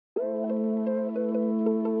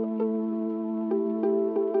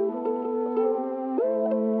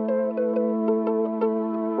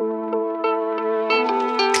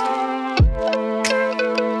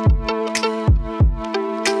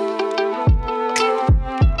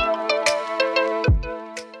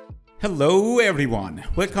Hello everyone,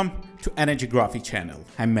 welcome to Energygraphy channel.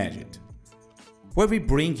 I'm Majid, where we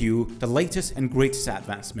bring you the latest and greatest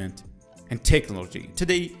advancement in technology.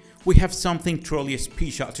 Today we have something truly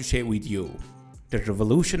special to share with you, the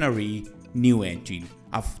revolutionary new engine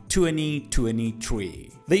of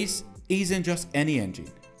 2023. This isn't just any engine,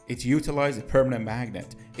 it utilizes a permanent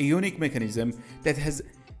magnet, a unique mechanism that has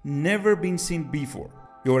never been seen before.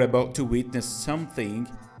 You're about to witness something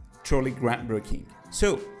truly groundbreaking.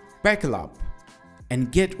 So buckle up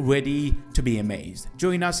and get ready to be amazed.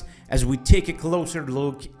 Join us as we take a closer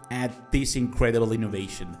look at this incredible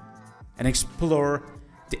innovation and explore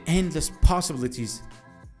the endless possibilities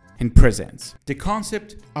it presents. The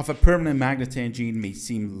concept of a permanent magnet engine may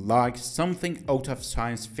seem like something out of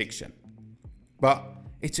science fiction, but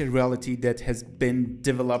it's a reality that has been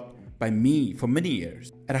developed by me for many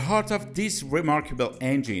years. At the heart of this remarkable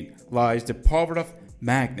engine lies the power of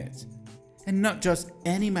magnets. And not just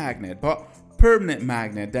any magnet, but permanent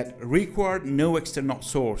magnet that require no external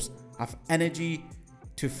source of energy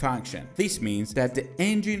to function. This means that the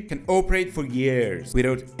engine can operate for years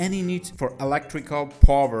without any need for electrical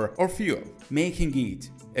power or fuel, making it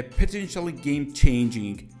a potentially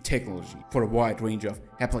game-changing technology for a wide range of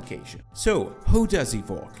applications. So, how does it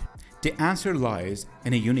work? The answer lies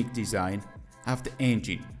in a unique design of the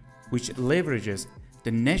engine, which leverages the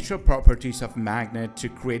natural properties of magnet to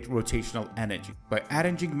create rotational energy. By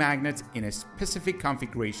arranging magnets in a specific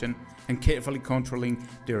configuration and carefully controlling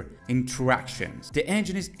their interactions, the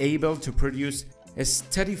engine is able to produce a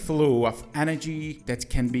steady flow of energy that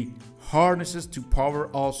can be harnessed to power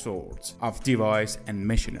all sorts of devices and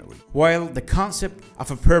machinery. While the concept of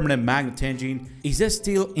a permanent magnet engine is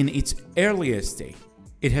still in its earliest stage,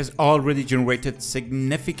 it has already generated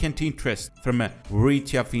significant interest from a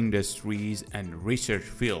variety of industries and research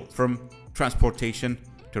fields, from transportation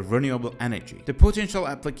to renewable energy. The potential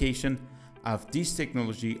application of this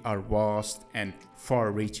technology are vast and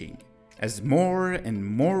far-reaching, as more and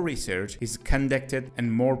more research is conducted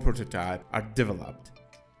and more prototypes are developed.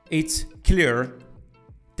 It's clear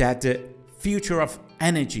that the future of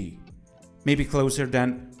energy may be closer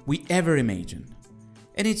than we ever imagined,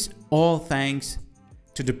 and it's all thanks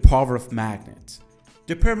to the power of magnets.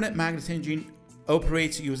 The permanent magnet engine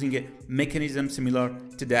operates using a mechanism similar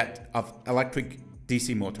to that of electric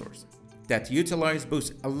DC motors that utilize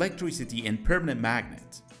both electricity and permanent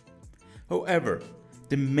magnets. However,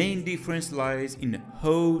 the main difference lies in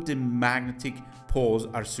how the magnetic poles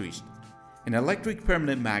are switched. In electric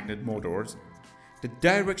permanent magnet motors, the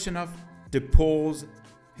direction of the poles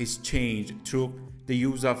is changed through the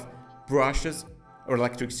use of brushes or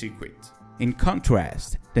electric circuits. In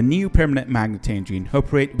contrast, the new permanent magnet engine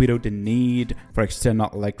operates without the need for external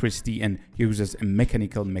electricity and uses a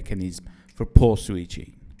mechanical mechanism for pole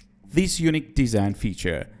switching. This unique design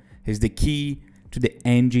feature is the key to the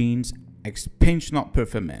engine's exceptional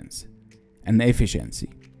performance and efficiency,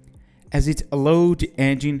 as it allows the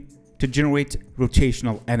engine to generate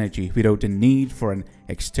rotational energy without the need for an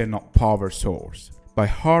external power source. By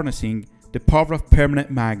harnessing the power of permanent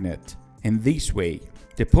magnet in this way,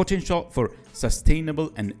 the potential for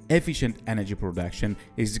sustainable and efficient energy production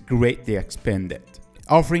is greatly expanded,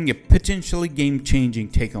 offering a potentially game-changing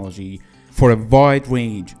technology for a wide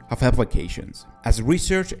range of applications. As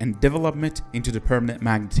research and development into the permanent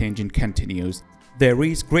magnet engine continues, there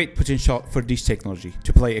is great potential for this technology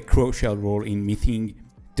to play a crucial role in meeting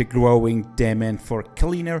the growing demand for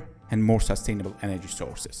cleaner and more sustainable energy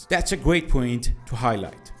sources. That's a great point to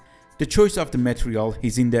highlight. The choice of the material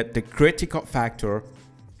is indeed the critical factor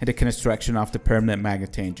in the construction of the permanent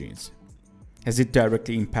magnet engines, as it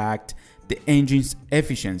directly impacts the engine's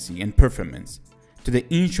efficiency and performance.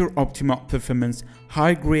 To ensure optimal performance,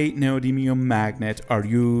 high-grade neodymium magnets are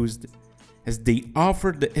used as they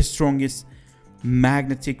offer the strongest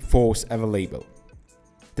magnetic force available.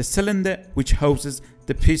 The cylinder, which houses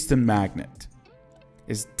the piston magnet,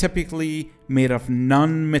 is typically made of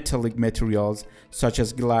non-metallic materials such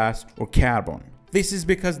as glass or carbon. This is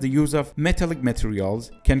because the use of metallic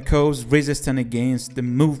materials can cause resistance against the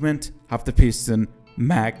movement of the piston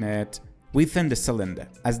magnet within the cylinder,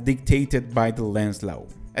 as dictated by the Lenz's law.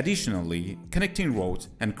 Additionally, connecting rods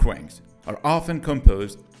and cranks are often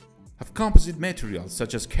composed of composite materials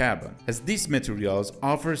such as carbon, as these materials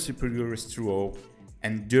offer superior strength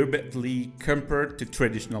and durability compared to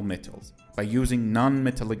traditional metals. By using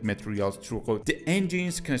non-metallic materials throughout the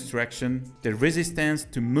engine's construction, the resistance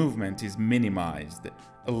to movement is minimized,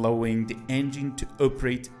 allowing the engine to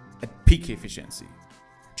operate at peak efficiency.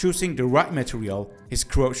 Choosing the right material is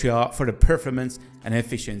crucial for the performance and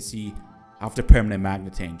efficiency of the permanent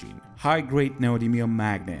magnet engine. High-grade neodymium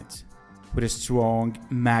magnets with a strong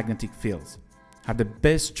magnetic fields are the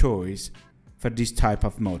best choice for this type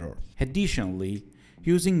of motor. Additionally,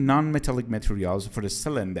 using non-metallic materials for the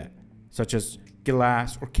cylinder, such as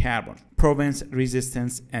glass or carbon, prevents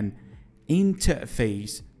resistance and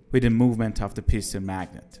interface with the movement of the piston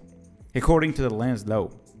magnet, according to the Lenz's law.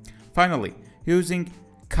 Finally, using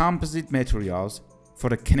composite materials for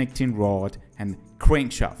the connecting rod and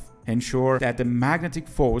crankshaft ensure that the magnetic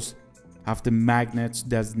force of the magnets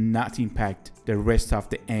does not impact the rest of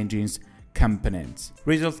the engine's components,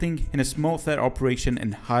 resulting in a smoother operation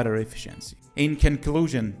and higher efficiency. In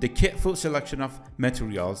conclusion, the careful selection of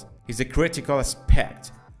materials is a critical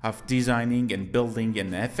aspect of designing and building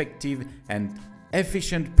an effective and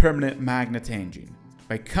efficient permanent magnet engine.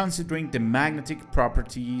 By considering the magnetic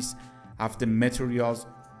properties of the materials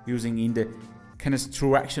using in the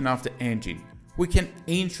construction of the engine, we can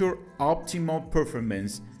ensure optimal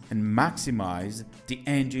performance and maximize the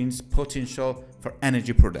engine's potential for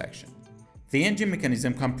energy production. The engine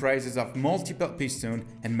mechanism comprises of multiple pistons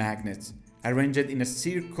and magnets arranged in a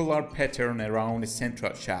circular pattern around a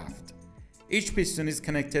central shaft. Each piston is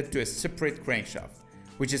connected to a separate crankshaft,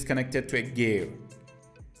 which is connected to a gear.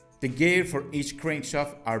 The gear for each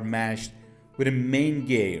crankshaft are matched with a main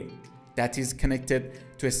gear that is connected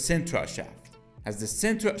to a central shaft. As the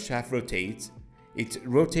central shaft rotates, it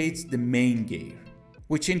rotates the main gear,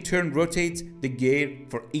 which in turn rotates the gear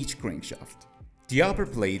for each crankshaft. The upper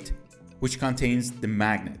plate, which contains the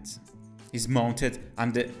magnets, is mounted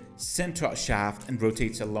on the central shaft and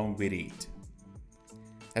rotates along with it.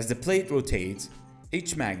 As the plate rotates,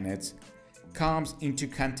 each magnet comes into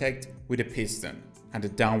contact with a piston and a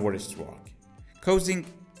downward stroke, causing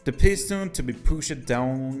the piston to be pushed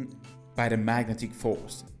down by the magnetic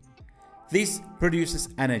force. This produces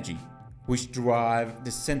energy, which drives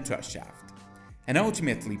the central shaft and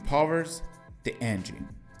ultimately powers the engine.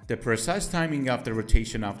 The precise timing of the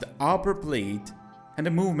rotation of the upper plate and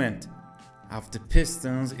the movement of the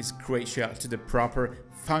pistons is crucial to the proper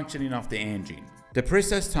functioning of the engine. The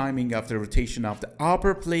precise timing of the rotation of the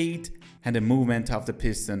upper plate and the movement of the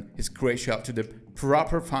piston is crucial to the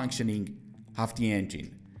proper functioning of the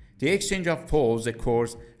engine. The exchange of poles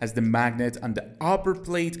occurs as the magnet on the upper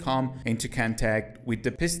plate come into contact with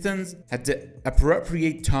the pistons at the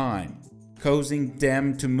appropriate time, causing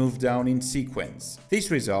them to move down in sequence.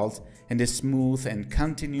 This results in the smooth and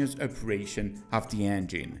continuous operation of the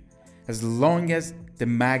engine, as long as the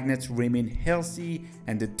magnets remain healthy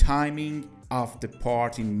and the timing of the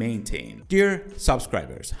part is maintained. Dear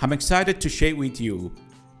subscribers, I'm excited to share with you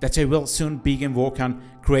that I will soon begin work on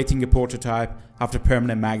creating a prototype of the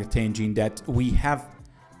permanent magnet engine that we have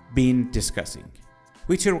been discussing.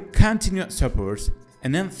 With your continued support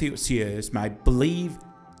and enthusiasm, I believe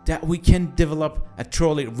that we can develop a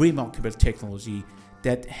truly remarkable technology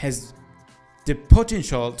that has the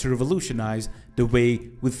potential to revolutionize the way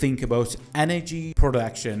we think about energy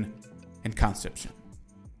production and consumption.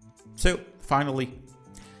 So finally,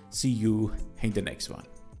 see you in the next one.